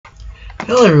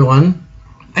Hello everyone,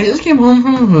 I just came home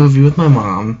from a movie with my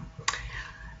mom,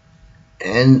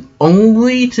 and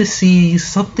only to see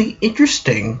something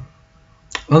interesting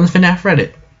on the FNAF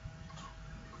Reddit.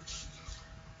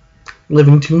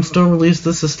 Living Tombstone released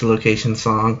the Sister Location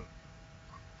song.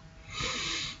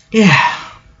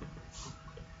 Yeah.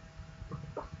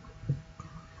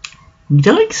 You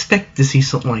don't expect to see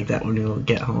something like that when you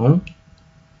get home,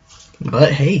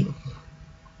 but hey.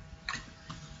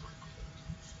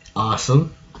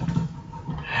 Awesome.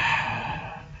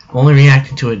 Only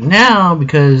reacting to it now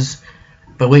because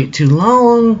if I wait too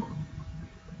long,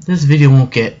 this video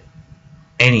won't get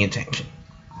any attention.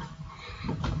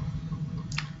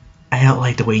 I don't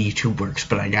like the way YouTube works,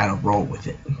 but I gotta roll with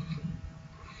it.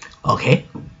 Okay?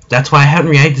 That's why I haven't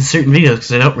reacted to certain videos,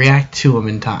 because I don't react to them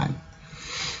in time.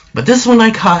 But this one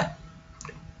I caught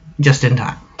just in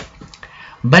time.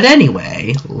 But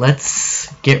anyway,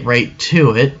 let's get right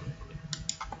to it.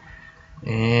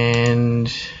 And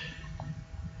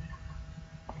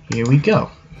here we go.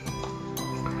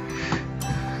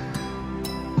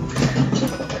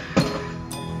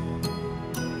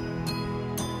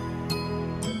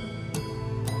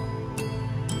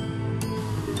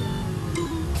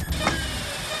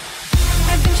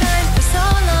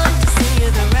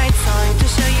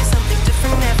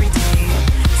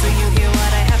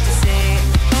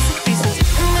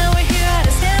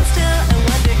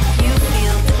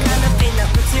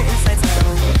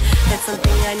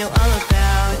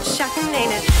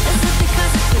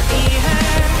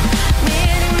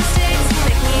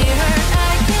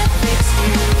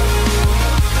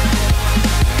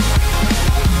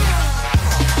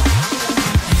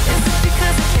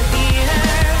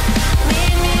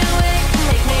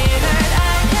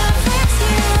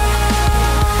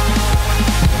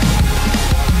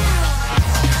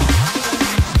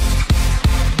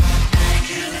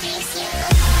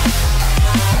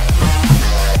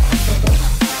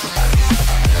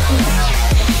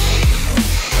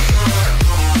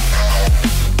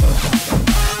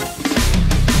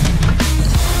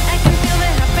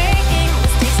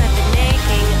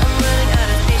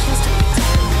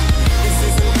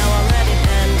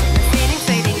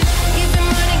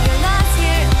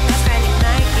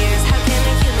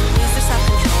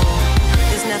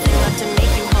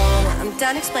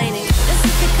 Done explaining. This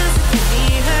is because it can be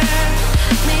her.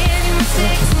 Made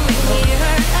mistakes and make me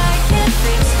hurt. I can't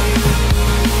fix you.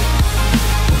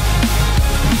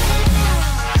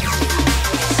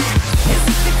 This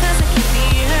is because it can be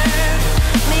her.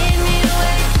 Made me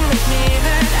awake and make me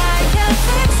hurt. I can't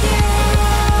fix you.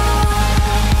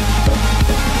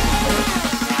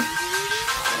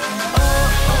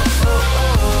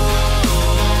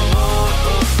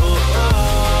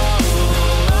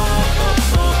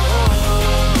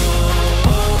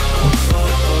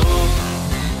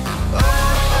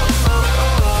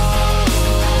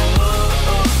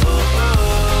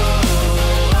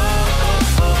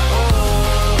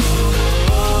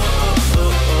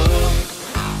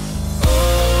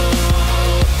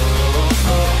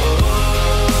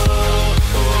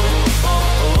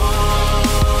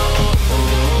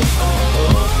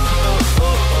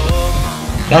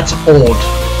 That's old.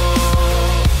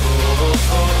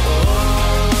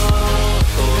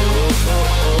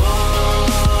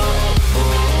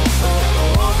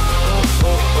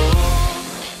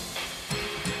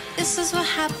 This is what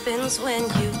happens when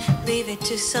you leave it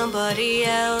to somebody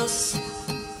else.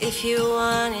 If you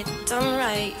want it done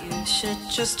right, you should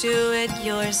just do it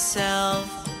yourself.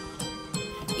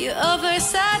 You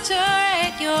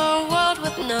oversaturate your world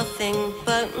with nothing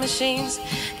but machines.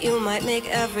 You might make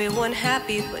everyone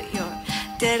happy, but you're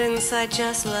dead inside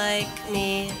just like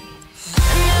me.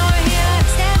 And now we're here at a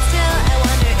standstill. I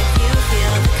wonder if you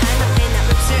feel the kind of pain that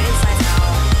rips your insides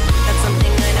out. That's something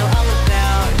I know all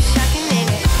about. Shocking, ain't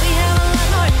it? We have a lot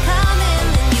more in common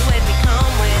than you would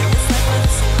become with. It's like we're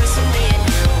the same person, me and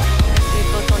you. We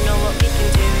both don't know what we can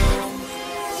do.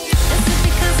 This is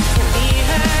because it can be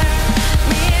her.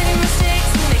 Made mistakes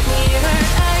and make me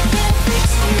hurt. I can't fix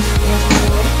you.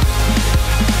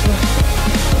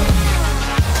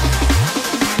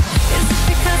 Is it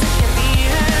because it can be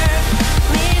her?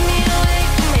 Made me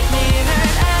awake and make me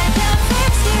hurt. I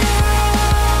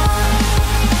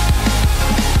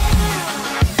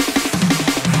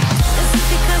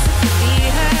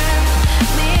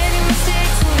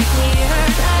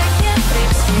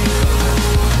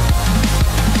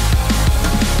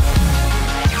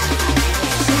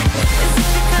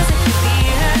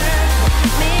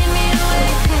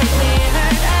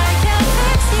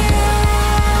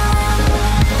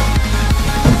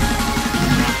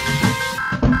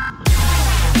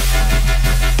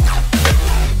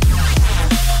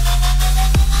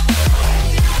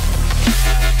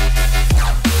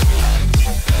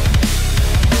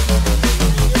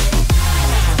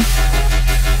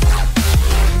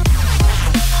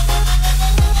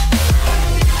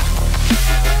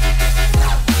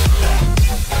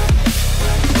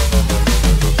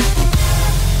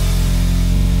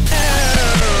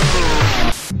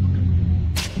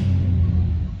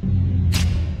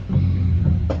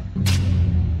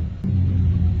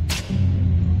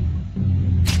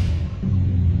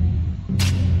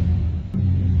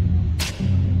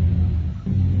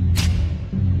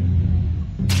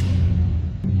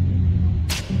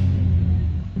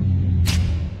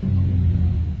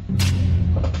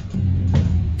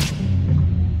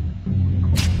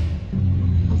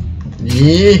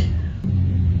What?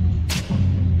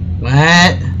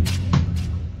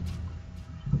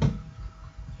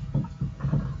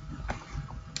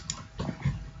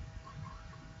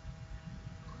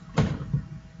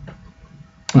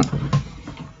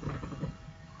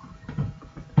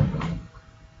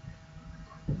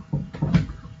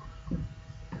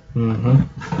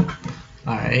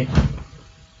 Alright.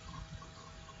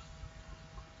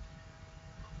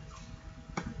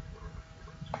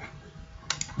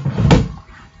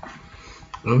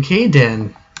 Okay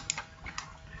then.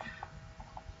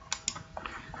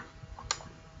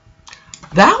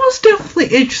 That was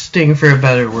definitely interesting for a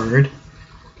better word.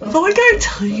 Though I gotta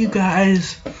tell you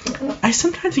guys, I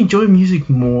sometimes enjoy music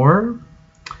more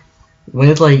when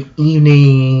it's like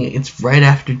evening, it's right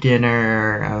after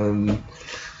dinner,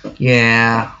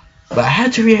 yeah. But I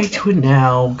had to react to it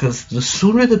now, because the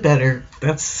sooner the better.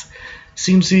 That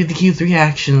seems to be the key with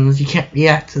reactions. You can't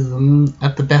react to them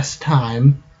at the best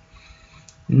time.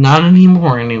 Not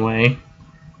anymore, anyway.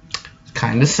 It's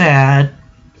kind of sad.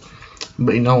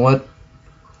 But you know what?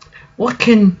 What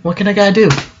can I gotta do?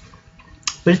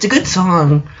 But it's a good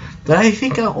song that I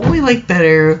think I'll only like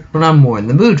better when I'm more in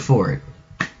the mood for it.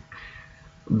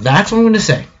 That's what I'm gonna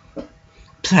say.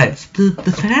 Besides, the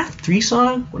FNAF 3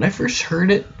 song, when I first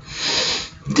heard it,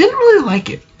 didn't really like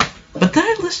it. But then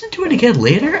I listened to it again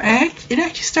later, it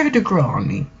actually started to grow on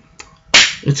me.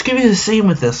 It's gonna be the same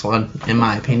with this one, in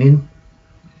my opinion.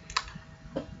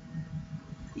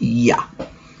 Yeah.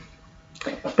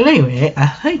 But anyway, I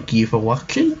thank you for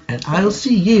watching, and I'll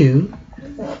see you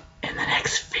in the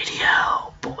next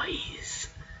video, boys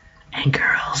and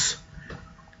girls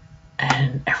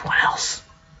and everyone else.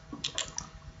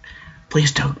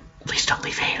 Please don't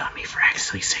leave hate on me for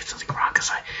accidentally saying something wrong, because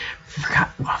I forgot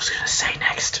what I was gonna say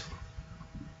next.